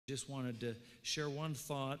Just wanted to share one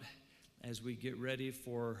thought as we get ready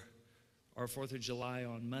for our 4th of July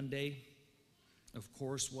on Monday. Of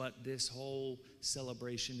course, what this whole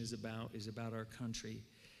celebration is about our country.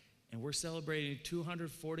 And we're celebrating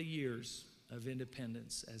 240 years of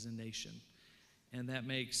independence as a nation. And that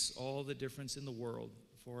makes all the difference in the world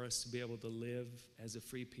for us to be able to live as a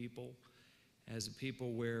free people, as a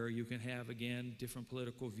people where you can have, again, different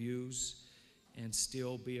political views and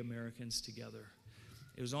still be Americans together.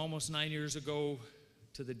 It was almost 9 years ago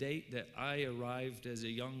to the date that I arrived as a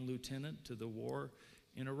young lieutenant to the war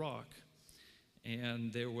in Iraq.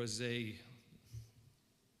 And there was a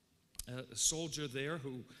soldier there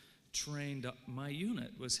who trained my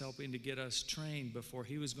unit, was helping to get us trained before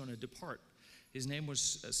he was going to depart. His name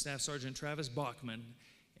was Staff Sergeant Travis Bachman,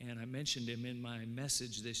 and I mentioned him in my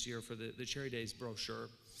message this year for the Cherry Days brochure.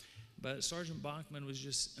 But Sergeant Bachman was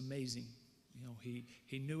just amazing. You know,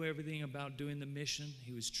 he knew everything about doing the mission.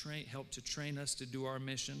 He was helped to train us to do our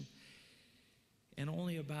mission. And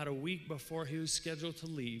only about a week before he was scheduled to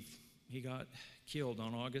leave, he got killed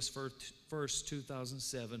on August 1st,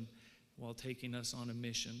 2007, while taking us on a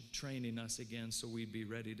mission, training us again so we'd be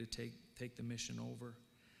ready to take the mission over.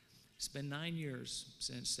 It's been 9 years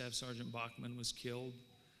since Staff Sergeant Bachman was killed.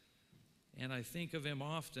 And I think of him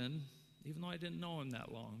often, even though I didn't know him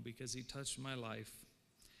that long, because he touched my life.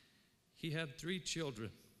 He had 3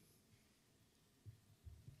 children.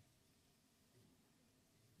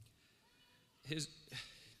 His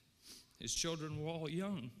children were all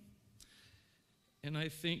young. And I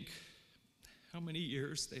think how many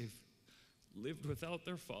years they've lived without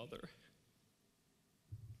their father.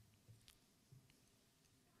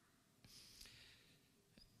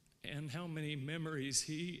 And how many memories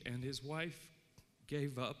he and his wife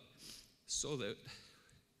gave up so that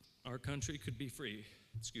our country could be free.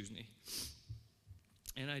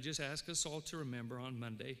 And I just ask us all to remember on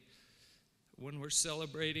Monday, when we're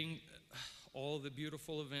celebrating all the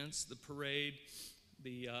beautiful events, the parade,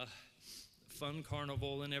 the fun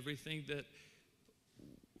carnival and everything, that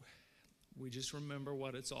we just remember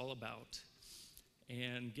what it's all about.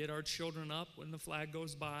 And get our children up when the flag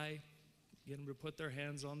goes by, get them to put their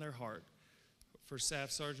hands on their heart for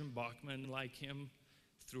Staff Sergeant Bachman, like him,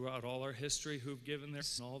 throughout all our history, who've given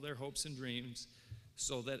all their hopes and dreams,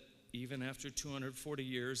 so that even after 240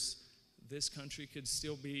 years, this country could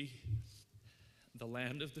still be the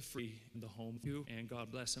land of the free, the home of you, and God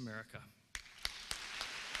bless America.